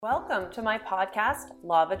Welcome to my podcast,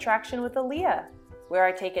 Law of Attraction with Aaliyah, where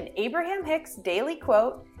I take an Abraham Hicks daily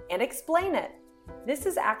quote and explain it. This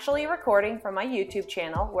is actually a recording from my YouTube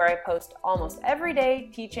channel where I post almost every day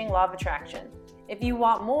teaching Law of Attraction. If you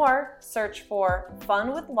want more, search for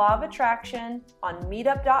Fun with Law of Attraction on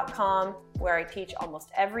meetup.com, where I teach almost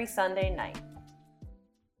every Sunday night.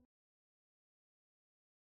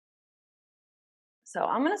 So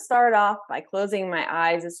I'm going to start off by closing my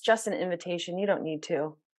eyes. It's just an invitation. You don't need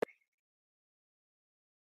to.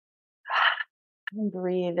 I'm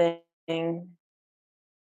breathing.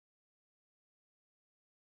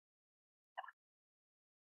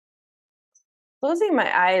 Closing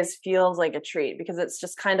my eyes feels like a treat because it's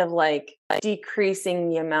just kind of like decreasing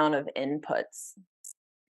the amount of inputs.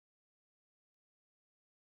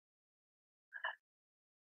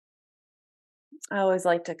 I always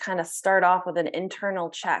like to kind of start off with an internal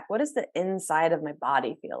check. What does the inside of my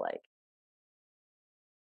body feel like?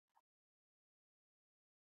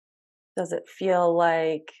 Does it feel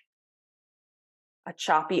like a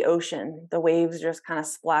choppy ocean? The waves just kind of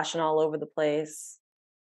splashing all over the place.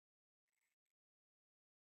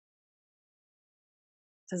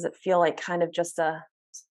 Does it feel like kind of just a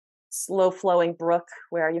slow flowing brook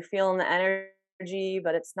where you're feeling the energy,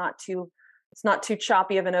 but it's not too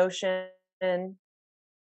choppy of an ocean?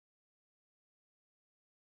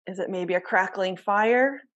 Is it maybe a crackling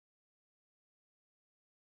fire?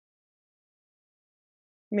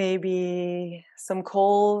 Maybe some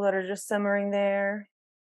coals that are just simmering there.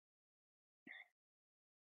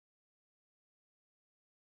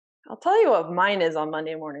 I'll tell you what mine is on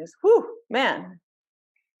Monday mornings. Whew, man.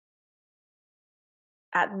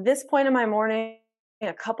 At this point in my morning,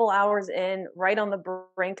 a couple hours in, right on the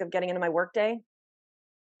brink of getting into my workday,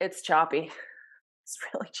 it's choppy. It's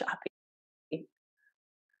really choppy.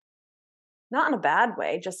 Not in a bad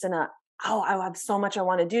way, just in I have so much I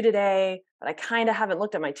want to do today, but I kind of haven't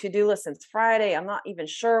looked at my to-do list since Friday. I'm not even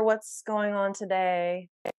sure what's going on today.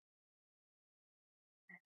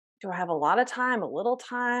 Do I have a lot of time, a little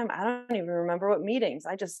time? I don't even remember what meetings.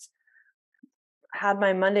 I just had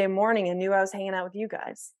my Monday morning and knew I was hanging out with you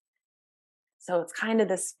guys. So it's kind of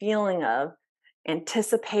this feeling of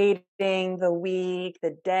anticipating the week,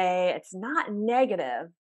 the day. It's not negative.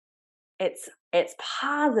 It's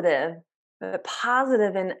positive, but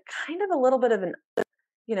positive in kind of a little bit of an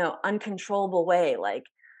uncontrollable way. Like,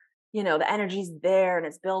 the energy's there and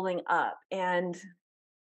it's building up. And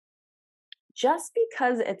just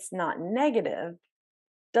because it's not negative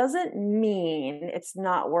doesn't mean it's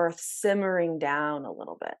not worth simmering down a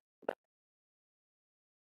little bit.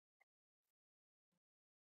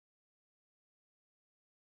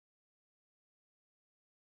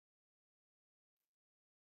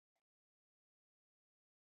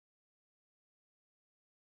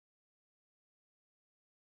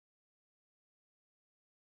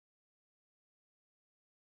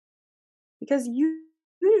 Because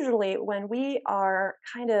usually when we are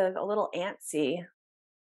kind of a little antsy,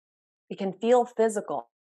 it can feel physical,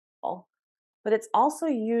 but it's also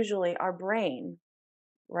usually our brain,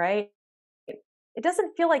 right? It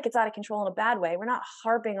doesn't feel like it's out of control in a bad way. We're not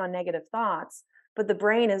harping on negative thoughts, but the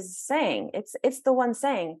brain is saying, it's the one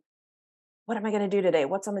saying, what am I going to do today?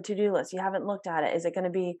 What's on the to-do list? You haven't looked at it. Is it going to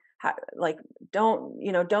be like, don't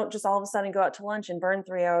just all of a sudden go out to lunch and burn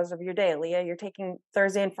 3 hours of your day, Leah. You're taking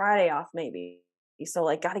Thursday and Friday off maybe. So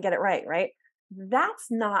got to get it right, right? That's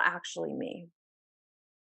not actually me.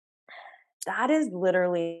 That is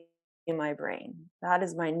literally in my brain. That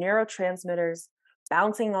is my neurotransmitters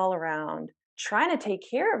bouncing all around, trying to take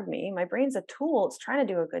care of me. My brain's a tool. It's trying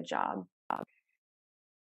to do a good job.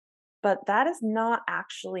 But that is not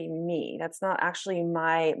actually me. That's not actually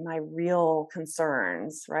my real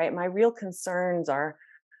concerns, right? My real concerns are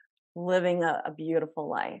living a beautiful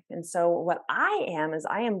life. And so what I am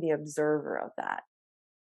the observer of that.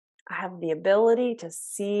 I have the ability to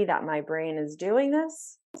see that my brain is doing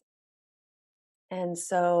this. And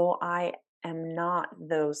so I am not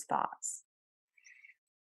those thoughts.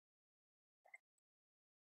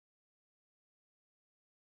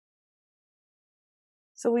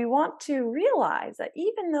 So we want to realize that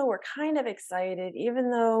even though we're kind of excited,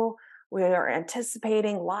 even though we are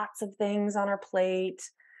anticipating lots of things on our plate,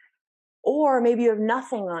 or maybe you have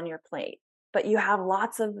nothing on your plate, but you have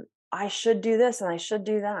lots of, I should do this and I should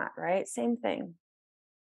do that, right? Same thing.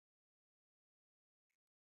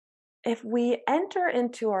 If we enter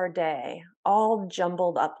into our day all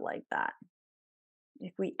jumbled up like that,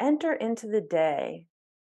 if we enter into the day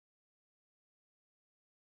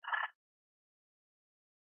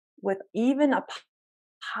with even a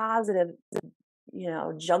positive,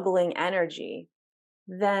 juggling energy,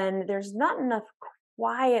 then there's not enough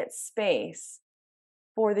quiet space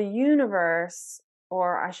for the universe,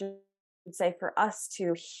 or I should say for us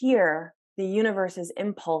to hear the universe's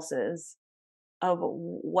impulses of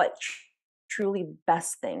what truly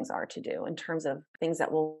best things are to do in terms of things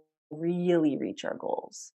that will really reach our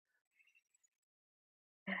goals.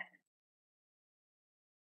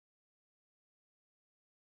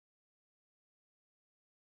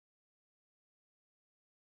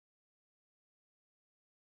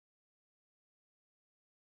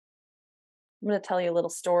 I'm going to tell you a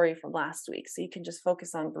little story from last week so you can just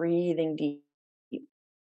focus on breathing deep.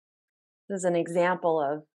 This is an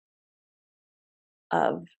example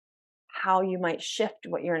of how you might shift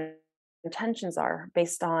what your intentions are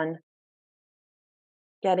based on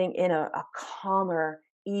getting in a calmer,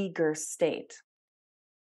 eager state.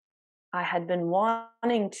 I had been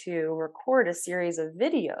wanting to record a series of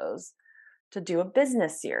videos to do a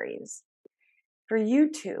business series for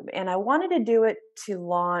YouTube, and I wanted to do it to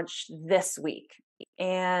launch this week.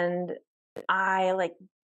 And I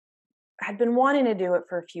had been wanting to do it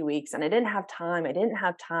for a few weeks, and I didn't have time. I didn't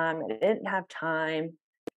have time. I didn't have time.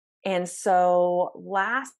 And so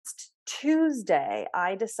last Tuesday,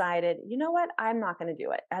 I decided, you know what? I'm not going to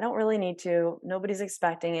do it. I don't really need to. Nobody's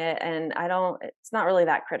expecting it. And it's not really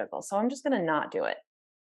that critical. So I'm just going to not do it.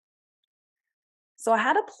 So I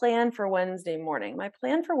had a plan for Wednesday morning. My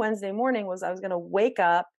plan for Wednesday morning was I was going to wake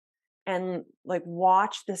up and like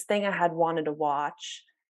watch this thing I had wanted to watch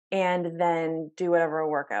and then do whatever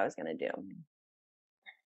work I was going to do.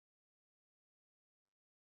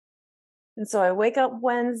 And so I wake up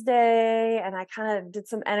Wednesday and I kind of did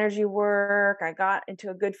some energy work. I got into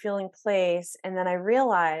a good feeling place. And then I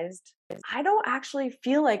realized I don't actually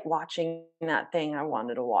feel like watching that thing I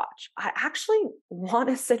wanted to watch. I actually want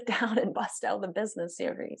to sit down and bust out the business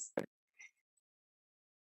series.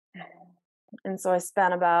 And so I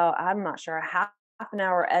spent about, I'm not sure, half an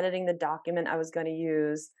hour editing the document I was going to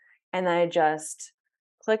use. And then I just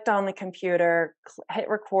clicked on the computer, hit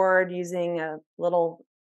record using a little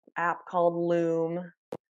app called Loom.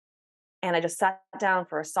 And I just sat down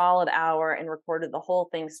for a solid hour and recorded the whole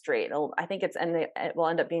thing straight. I think it will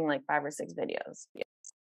end up being like 5 or 6 videos.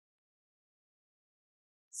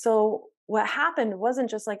 So what happened wasn't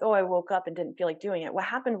just like, oh, I woke up and didn't feel like doing it. What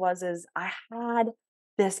happened is I had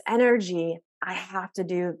this energy. I have to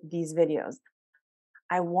do these videos.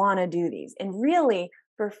 I want to do these. And really,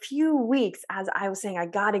 for a few weeks, as I was saying, I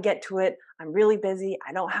got to get to it. I'm really busy.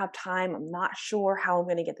 I don't have time. I'm not sure how I'm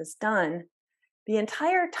going to get this done. The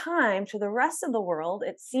entire time, to the rest of the world,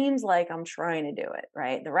 it seems like I'm trying to do it,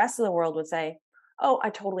 right? The rest of the world would say, oh, I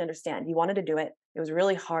totally understand. You wanted to do it. It was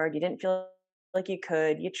really hard. You didn't feel like you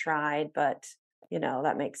could. You tried, but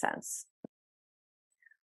that makes sense.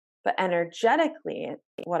 But energetically,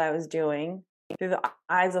 what I was doing through the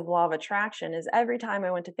eyes of law of attraction is every time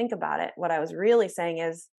I went to think about it, what I was really saying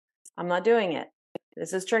is, I'm not doing it.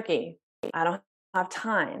 This is tricky. I don't have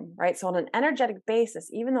time, right? So on an energetic basis,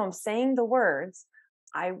 even though I'm saying the words,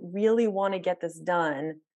 I really want to get this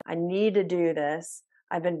done. I need to do this.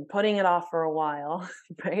 I've been putting it off for a while,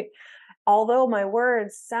 right? Although my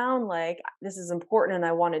words sound like this is important and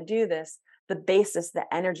I want to do this, the basis, the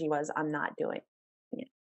energy was I'm not doing it.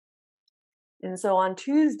 And so on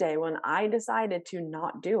Tuesday, when I decided to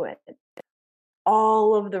not do it,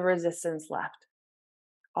 all of the resistance left.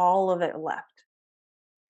 All of it left.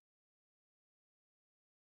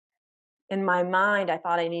 In my mind, I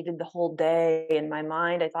thought I needed the whole day. In my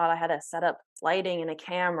mind, I thought I had to set up lighting and a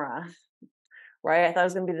camera, right? I thought it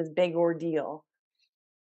was going to be this big ordeal.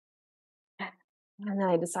 And then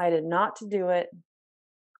I decided not to do it.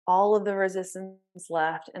 All of the resistance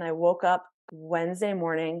left. And I woke up Wednesday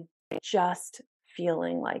morning just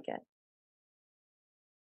feeling like it.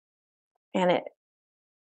 And it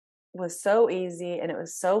was so easy and it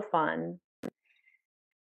was so fun.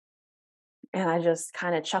 And I just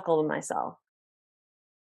kind of chuckled to myself,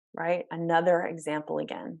 right? Another example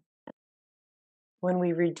again. When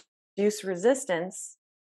we reduce resistance,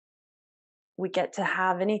 we get to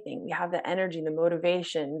have anything. We have the energy, the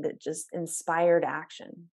motivation, that just inspired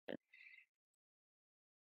action.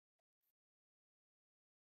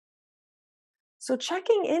 So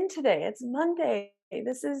checking in today, it's Monday.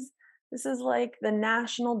 This is like the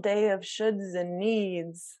national day of shoulds and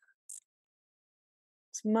needs.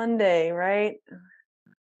 It's Monday, right?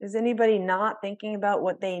 Is anybody not thinking about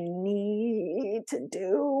what they need to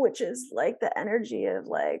do, which is like the energy of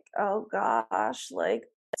like, oh gosh, like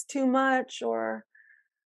it's too much, or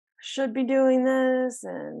should be doing this,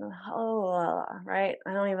 and right?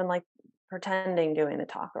 I don't even like pretending doing the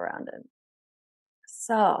talk around it.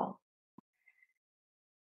 So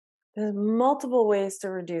There's multiple ways to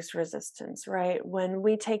reduce resistance, right? When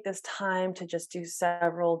we take this time to just do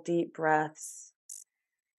several deep breaths,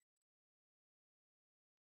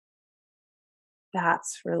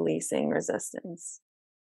 that's releasing resistance.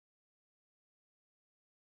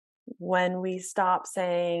 When we stop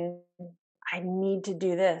saying, I need to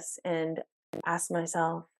do this, and ask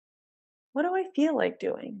myself, what do I feel like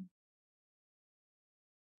doing?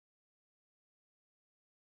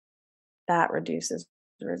 That reduces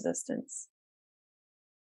resistance.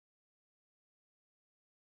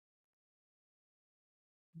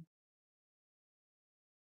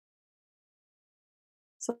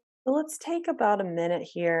 So let's take about a minute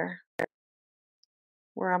here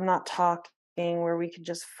where I'm not talking, where we can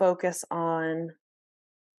just focus on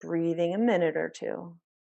breathing a minute or two.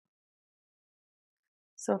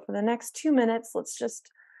 So for the next 2 minutes, let's just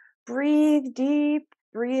breathe deep,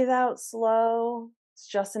 breathe out slow. It's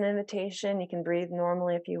just an invitation. You can breathe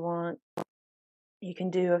normally if you want. You can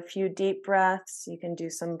do a few deep breaths. You can do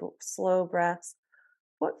some slow breaths.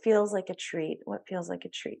 What feels like a treat? What feels like a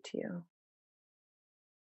treat to you?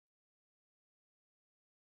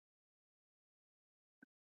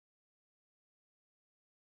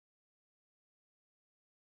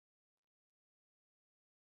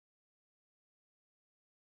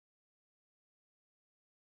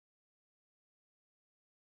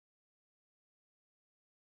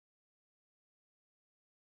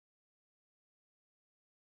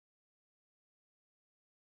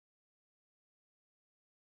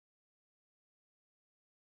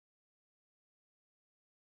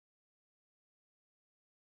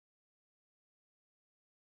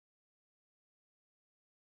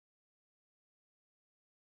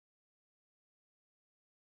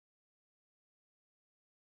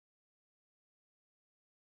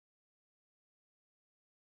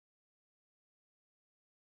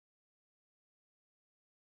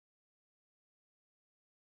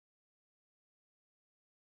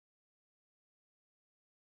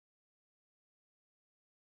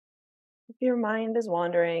 If your mind is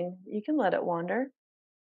wandering, you can let it wander,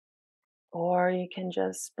 or you can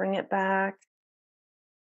just bring it back,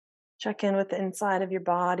 check in with the inside of your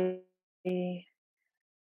body.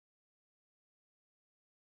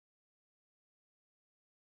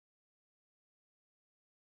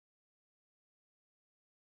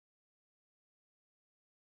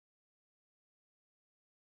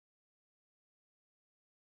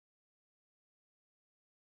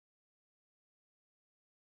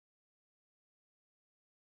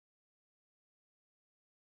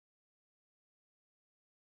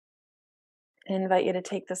 I invite you to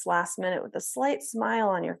take this last minute with a slight smile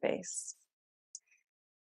on your face.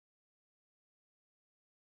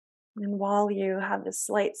 And while you have this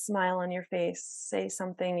slight smile on your face, say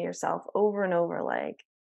something to yourself over and over like,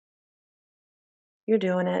 you're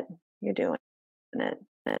doing it. You're doing it.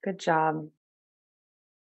 Good job.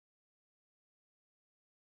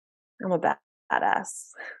 I'm a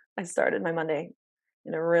badass. I started my Monday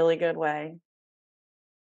in a really good way.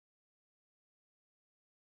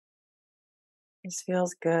 This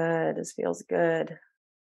feels good. This feels good.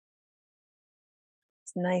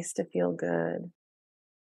 It's nice to feel good.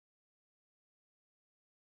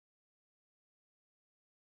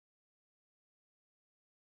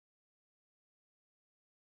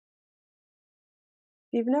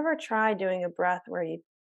 If you've never tried doing a breath where you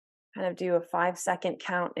kind of do a 5-second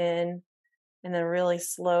count in and then really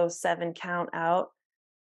slow 7 count out,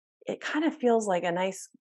 it kind of feels like a nice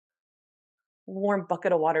warm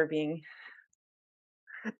bucket of water being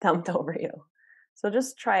dumped over you. So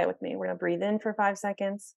just try it with me. We're going to breathe in for 5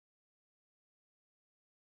 seconds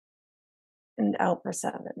and out for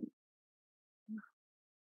 7.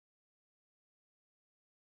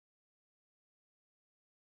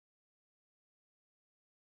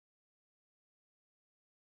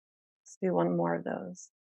 Let's do one more of those.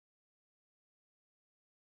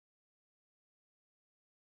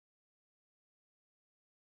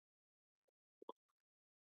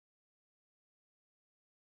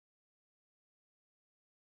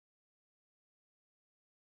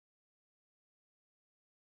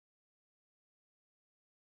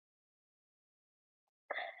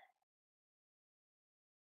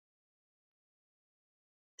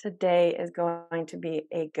 Today is going to be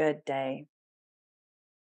a good day.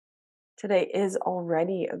 Today is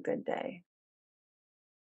already a good day.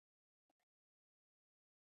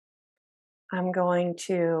 I'm going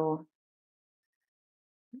to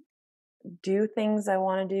do things I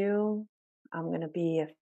want to do. I'm going to be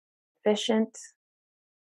efficient.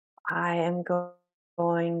 I am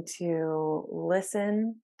going to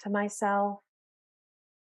listen to myself.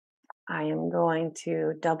 I am going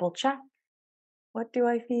to double check. What do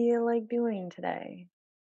I feel like doing today?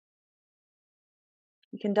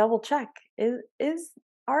 You can double check. Is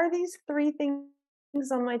Are these three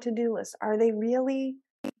things on my to-do list? Are they really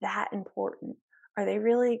that important? Are they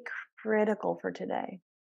really critical for today?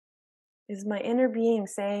 Is my inner being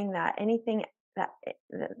saying that anything that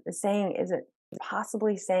is saying, is it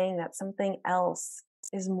possibly saying that something else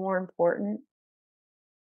is more important?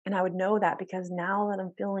 And I would know that because now that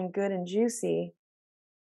I'm feeling good and juicy,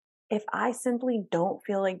 if I simply don't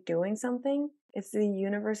feel like doing something, it's the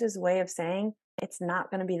universe's way of saying it's not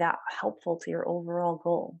going to be that helpful to your overall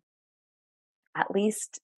goal, at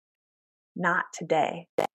least not today.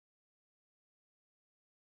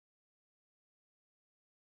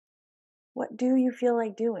 What do you feel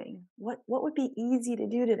like doing? What would be easy to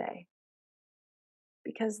do today?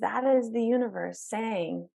 Because that is the universe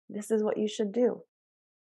saying this is what you should do.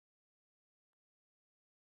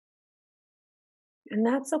 And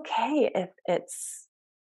that's okay if it's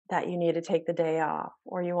that you need to take the day off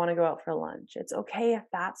or you want to go out for lunch. It's okay if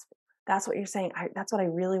that's what you're saying. That's what I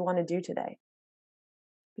really want to do today.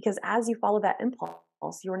 Because as you follow that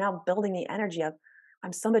impulse, you are now building the energy of,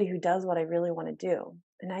 I'm somebody who does what I really want to do.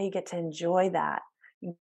 And now you get to enjoy that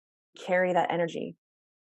and carry that energy.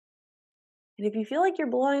 And if you feel like you're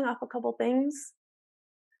blowing off a couple things,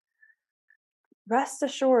 rest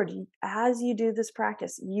assured, as you do this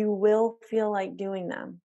practice, you will feel like doing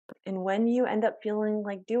them. And when you end up feeling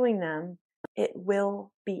like doing them, it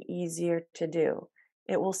will be easier to do.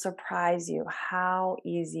 It will surprise you how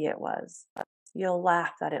easy it was. You'll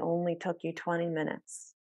laugh that it only took you 20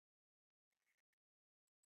 minutes.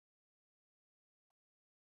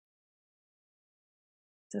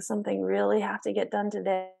 Does something really have to get done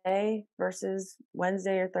today versus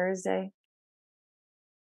Wednesday or Thursday?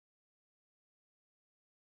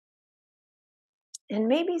 And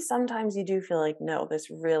maybe sometimes you do feel like, no, this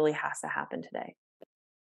really has to happen today.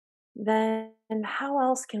 Then how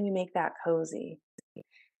else can we make that cozy?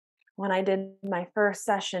 When I did my first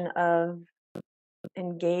session of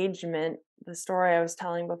engagement, the story I was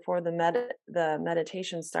telling before the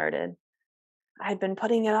meditation started, I'd been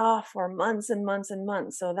putting it off for months and months and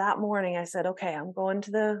months. So that morning I said, okay, I'm going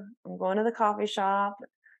to the coffee shop.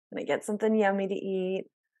 I'm gonna get something yummy to eat.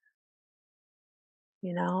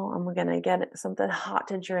 I'm gonna get something hot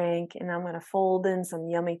to drink, and I'm gonna fold in some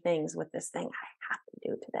yummy things with this thing I have to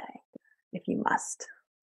do today, if you must.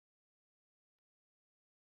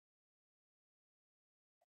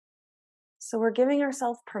 So we're giving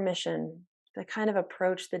ourselves permission to kind of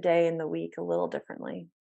approach the day and the week a little differently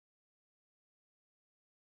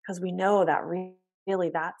because we know that really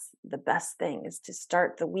that's the best thing is to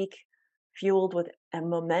start the week fueled with a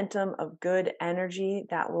momentum of good energy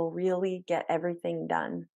that will really get everything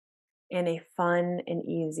done in a fun and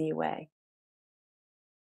easy way.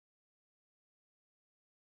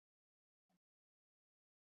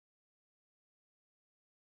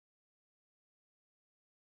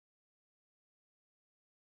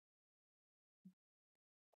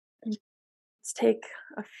 Let's take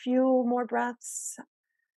a few more breaths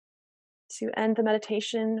to end the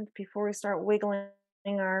meditation before we start wiggling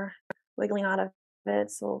out of it.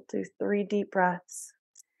 So we'll do 3 deep breaths.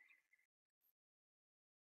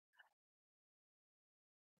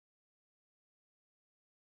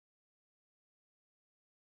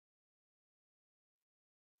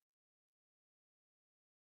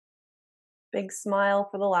 Big smile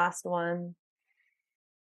for the last one.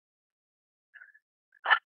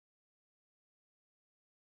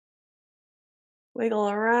 Wiggle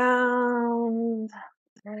around.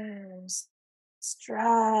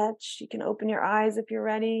 Stretch. You can open your eyes if you're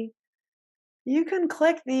ready. You can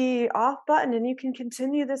click the off button and you can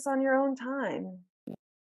continue this on your own time.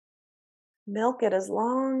 Milk it as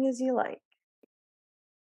long as you like.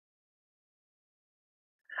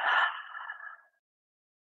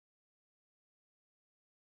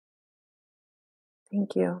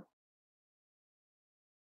 Thank you.